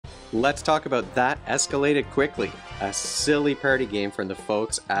Let's talk about That Escalated Quickly, a silly party game from the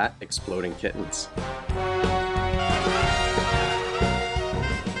folks at Exploding Kittens.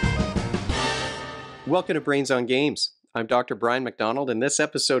 Welcome to Brains on Games. I'm Dr. Brian McDonald. In this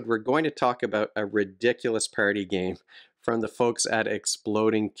episode, we're going to talk about a ridiculous party game from the folks at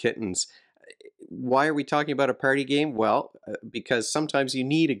Exploding Kittens. Why are we talking about a party game? Well, because sometimes you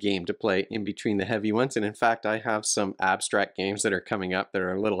need a game to play in between the heavy ones. And in fact, I have some abstract games that are coming up that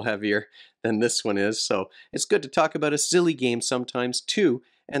are a little heavier than this one is. So it's good to talk about a silly game sometimes too.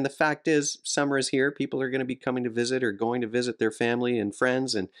 And the fact is, summer is here. People are going to be coming to visit or going to visit their family and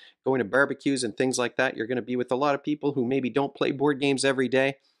friends and going to barbecues and things like that. You're going to be with a lot of people who maybe don't play board games every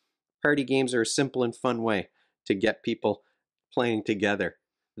day. Party games are a simple and fun way to get people playing together.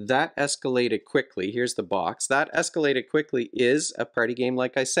 That Escalated Quickly, here's the box. That Escalated Quickly is a party game,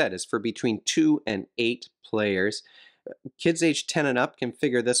 like I said. It's for between 2 and 8 players. Kids age 10 and up can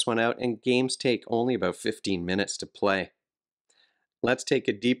figure this one out, and games take only about 15 minutes to play. Let's take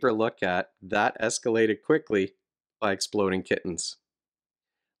a deeper look at That Escalated Quickly by Exploding Kittens.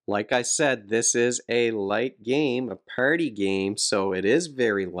 Like I said, this is a light game, a party game, so it is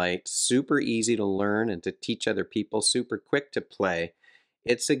very light, super easy to learn and to teach other people, super quick to play.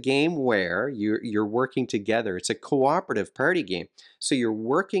 It's a game where you're working together. It's a cooperative party game. So you're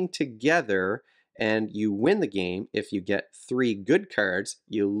working together and you win the game if you get 3 good cards.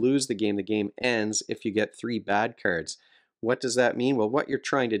 You lose the game. The game ends if you get 3 bad cards. What does that mean? Well, what you're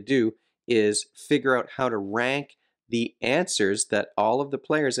trying to do is figure out how to rank the answers that all of the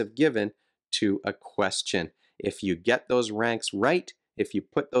players have given to a question. If you get those ranks right, if you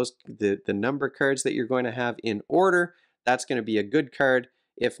put the number cards that you're going to have in order, that's going to be a good card.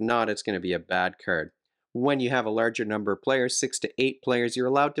 If not, it's going to be a bad card. When you have a larger number of players, 6 to 8 players, you're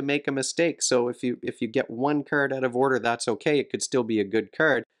allowed to make a mistake. So if you get 1 card out of order, that's okay. It could still be a good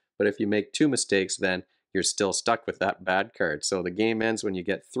card. But if you make 2 mistakes, then you're still stuck with that bad card. So the game ends when you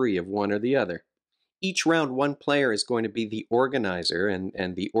get 3 of one or the other. Each round, 1 player is going to be the organizer,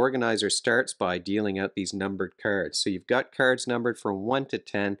 and the organizer starts by dealing out these numbered cards. So you've got cards numbered from 1 to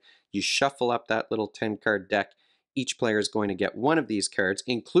 10. You shuffle up that little 10-card deck. Each player is going to get 1 of these cards,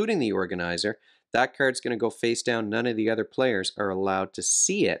 including the organizer. That card's going to go face down. None of the other players are allowed to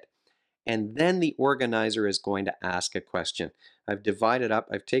see it. And then the organizer is going to ask a question. I've divided up,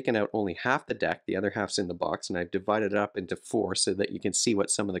 I've taken out only half the deck, the other half's in the box, and I've divided it up into 4 so that you can see what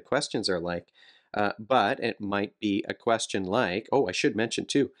some of the questions are like. But it might be a question like, oh, I should mention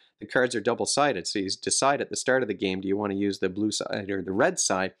too, the cards are double-sided, so you decide at the start of the game, do you want to use the blue side or the red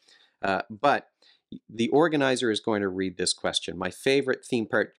side? But the organizer is going to read this question. My favorite theme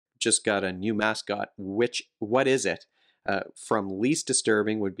park just got a new mascot. What is it? From least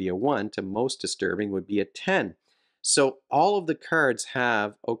disturbing would be a 1 to most disturbing would be a 10. So all of the cards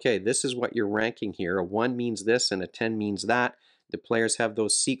have, okay, this is what you're ranking here. A 1 means this and a 10 means that. The players have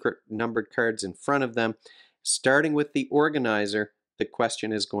those secret numbered cards in front of them. Starting with the organizer, the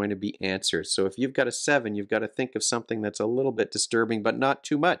question is going to be answered. So if you've got a 7, you've got to think of something that's a little bit disturbing, but not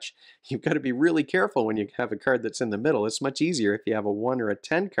too much. You've got to be really careful when you have a card that's in the middle. It's much easier if you have a 1 or a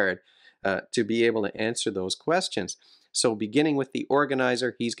 10 card to be able to answer those questions. So beginning with the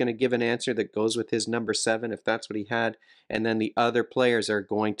organizer, he's going to give an answer that goes with his number 7, if that's what he had. And then the other players are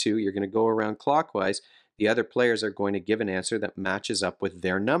going to, you're going to go around clockwise. The other players are going to give an answer that matches up with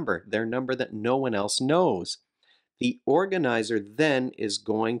their number that no one else knows. The organizer then is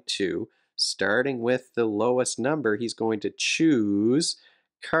going to, starting with the lowest number, he's going to choose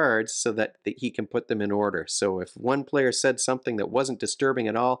cards so that he can put them in order. So if one player said something that wasn't disturbing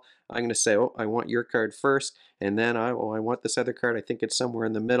at all, I'm going to say, oh, I want your card first, and then I want this other card. I think it's somewhere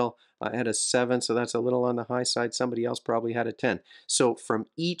in the middle. I had a 7, so that's a little on the high side. Somebody else probably had a 10. So from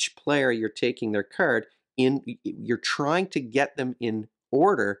each player, you're taking their card you're trying to get them in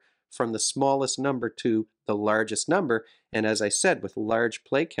order from the smallest number to the largest number. And as I said, with large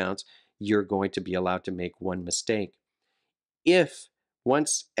play counts, you're going to be allowed to make 1 mistake. If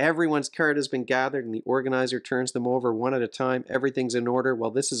once everyone's card has been gathered and the organizer turns them over 1 at a time, everything's in order, well,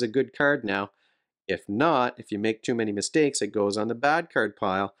 this is a good card now. If not, if you make too many mistakes, it goes on the bad card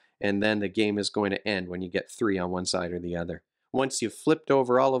pile, and then the game is going to end when you get 3 on one side or the other. Once you've flipped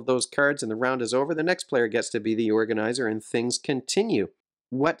over all of those cards and the round is over, the next player gets to be the organizer and things continue.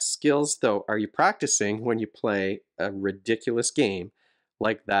 What skills, though, are you practicing when you play a ridiculous game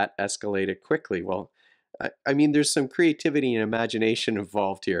like That Escalated Quickly? Well, I mean, there's some creativity and imagination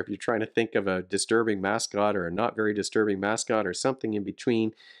involved here. If you're trying to think of a disturbing mascot or a not very disturbing mascot or something in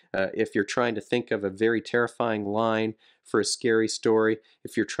between, if you're trying to think of a very terrifying line for a scary story,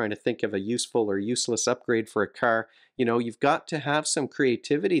 if you're trying to think of a useful or useless upgrade for a car, You've got to have some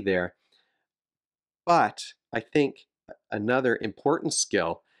creativity there. But I think another important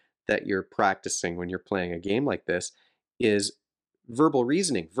skill that you're practicing when you're playing a game like this is verbal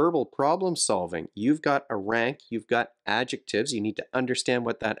reasoning, verbal problem solving. You've got a rank, you've got adjectives. You need to understand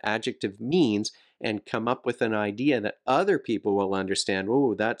what that adjective means and come up with an idea that other people will understand.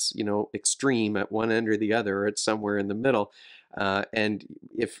 Oh, that's, extreme at one end or the other, or it's somewhere in the middle. And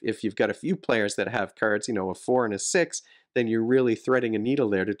if you've got a few players that have cards, a 4 and a 6, then you're really threading a needle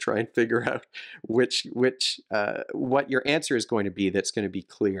there to try and figure out what your answer is going to be that's going to be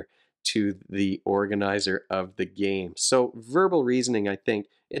clear to the organizer of the game. So verbal reasoning, I think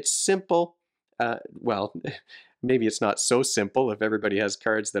it's simple. Well, maybe it's not so simple if everybody has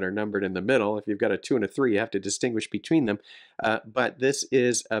cards that are numbered in the middle. If you've got a 2 and a 3, you have to distinguish between them. But this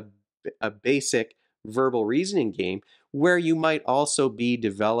is a basic verbal reasoning game where you might also be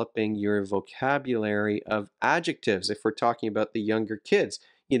developing your vocabulary of adjectives if we're talking about the younger kids.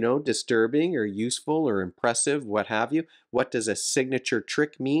 Disturbing or useful or impressive, what have you. What does a signature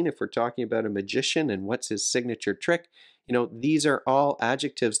trick mean if we're talking about a magician, and what's his signature trick? These are all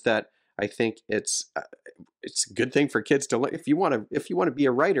adjectives that I think it's a good thing for kids to learn. If you want to be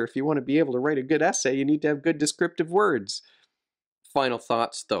a writer, if you want to be able to write a good essay, you need to have good descriptive words. Final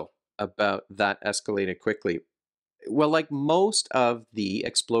thoughts though about that escalated quickly. Well, like most of the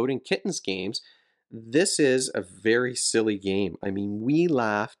Exploding Kittens games, this is a very silly game. I mean, we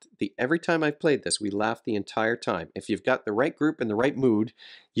laughed every time I've played this, we laughed the entire time. If you've got the right group and the right mood,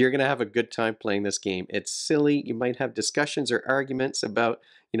 you're going to have a good time playing this game. It's silly. You might have discussions or arguments about,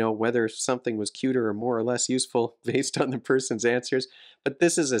 whether something was cuter or more or less useful based on the person's answers. But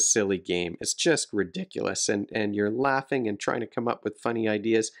this is a silly game. It's just ridiculous. And you're laughing and trying to come up with funny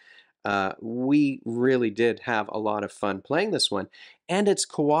ideas. We really did have a lot of fun playing this one, and it's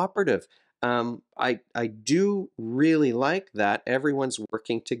cooperative. I do really like that everyone's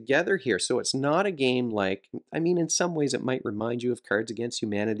working together here. So it's not a game like, I mean, in some ways it might remind you of Cards Against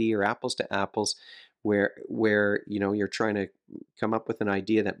Humanity or Apples to Apples, where you're trying to come up with an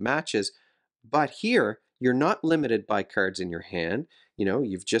idea that matches. But here, you're not limited by cards in your hand.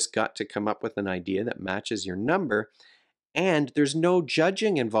 You've just got to come up with an idea that matches your number. And there's no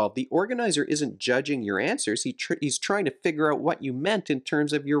judging involved. The organizer isn't judging your answers. He's trying to figure out what you meant in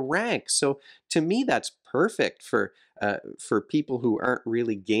terms of your rank. So to me, that's perfect for people who aren't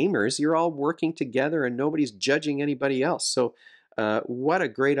really gamers. You're all working together and nobody's judging anybody else. So what a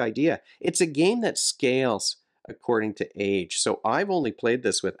great idea. It's a game that scales according to age. So I've only played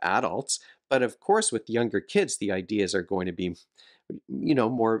this with adults, but of course with younger kids, the ideas are going to be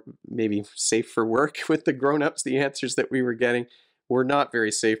more maybe safe for work. With the grown-ups, the answers that we were getting were not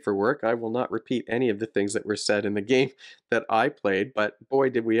very safe for work. I will not repeat any of the things that were said in the game that I played, but boy,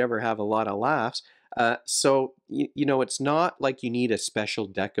 did we ever have a lot of laughs. So it's not like you need a special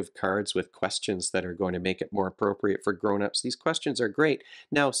deck of cards with questions that are going to make it more appropriate for grown-ups. These questions are great.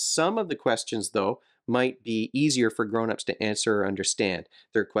 Now, some of the questions, though, might be easier for grown-ups to answer or understand.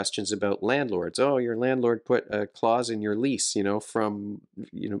 There are questions about landlords. Oh, your landlord put a clause in your lease,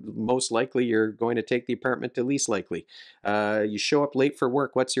 most likely you're going to take the apartment to least likely. You show up late for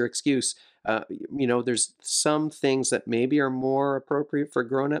work. What's your excuse? There's some things that maybe are more appropriate for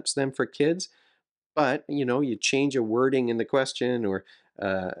grown-ups than for kids. But you change a wording in the question, or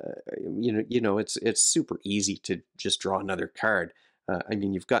uh, it's super easy to just draw another card. I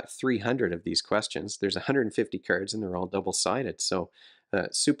mean, you've got 300 of these questions. There's 150 cards, and they're all double-sided. So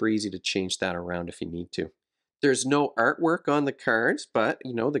super easy to change that around if you need to. There's no artwork on the cards, but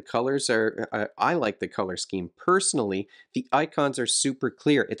the colors are, I like the color scheme. Personally, the icons are super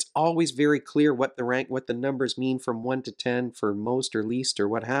clear. It's always very clear what the rank, what the numbers mean from 1 to 10 for most or least or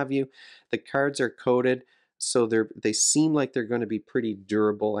what have you. The cards are coded, so they seem like they're going to be pretty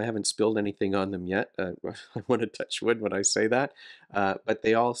durable. I haven't spilled anything on them yet. I want to touch wood when I say that, but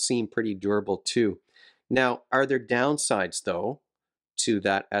they all seem pretty durable too. Now, are there downsides though to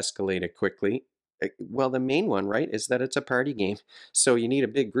that escalated quickly? Well, the main one, right, is that it's a party game. So you need a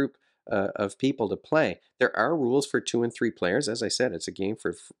big group of people to play. There are rules for 2 and 3 players. As I said, it's a game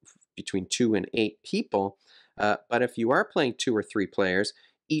for between 2 and 8 people. But if you are playing 2 or 3 players,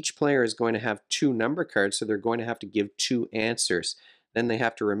 each player is going to have 2 number cards, so they're going to have to give 2 answers. Then they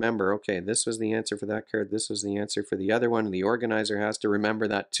have to remember, okay, this was the answer for that card, this was the answer for the other one, and the organizer has to remember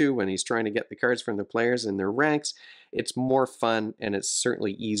that too when he's trying to get the cards from the players in their ranks. It's more fun, and it's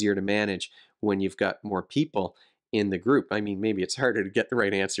certainly easier to manage when you've got more people in the group. I mean, maybe it's harder to get the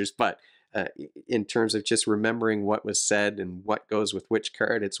right answers, but in terms of just remembering what was said and what goes with which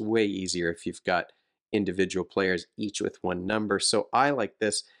card, it's way easier if you've got individual players, each with 1 number. So I like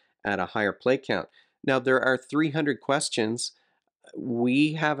this at a higher play count. Now, there are 300 questions.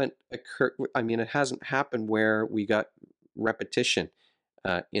 We haven't occurred, I mean, it hasn't happened where we got repetition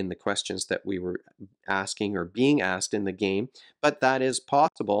in the questions that we were asking or being asked in the game, but that is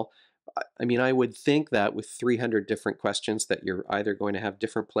possible. I mean, I would think that with 300 different questions that you're either going to have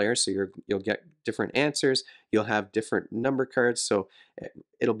different players, so you'll get different answers, you'll have different number cards, so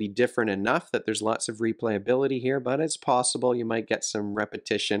it'll be different enough that there's lots of replayability here, but it's possible you might get some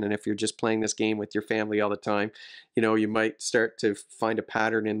repetition, and if you're just playing this game with your family all the time, you might start to find a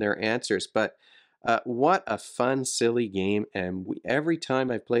pattern in their answers, but what a fun, silly game. And every time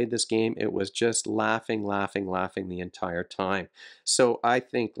I played this game, it was just laughing, laughing, laughing the entire time. So I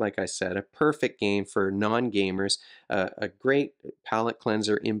think, like I said, a perfect game for non-gamers, a great palate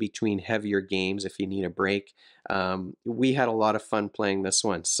cleanser in between heavier games if you need a break. We had a lot of fun playing this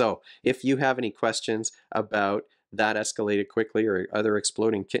one. So if you have any questions about that Escalated Quickly or other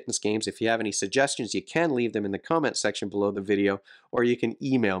Exploding Kittens games, if you have any suggestions, you can leave them in the comment section below the video, or you can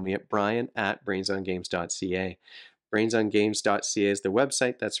email me at brian@brainsongames.ca. Brainsongames.ca is the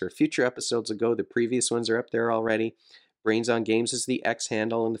website. That's where future episodes will go. The previous ones are up there already. Brains on Games is the X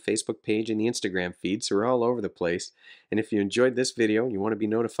handle on the Facebook page and the Instagram feed, so we're all over the place. And if you enjoyed this video and you want to be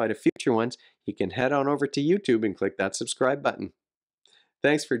notified of future ones, you can head on over to YouTube and click that subscribe button.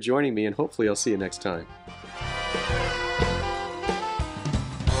 Thanks for joining me, and hopefully I'll see you next time.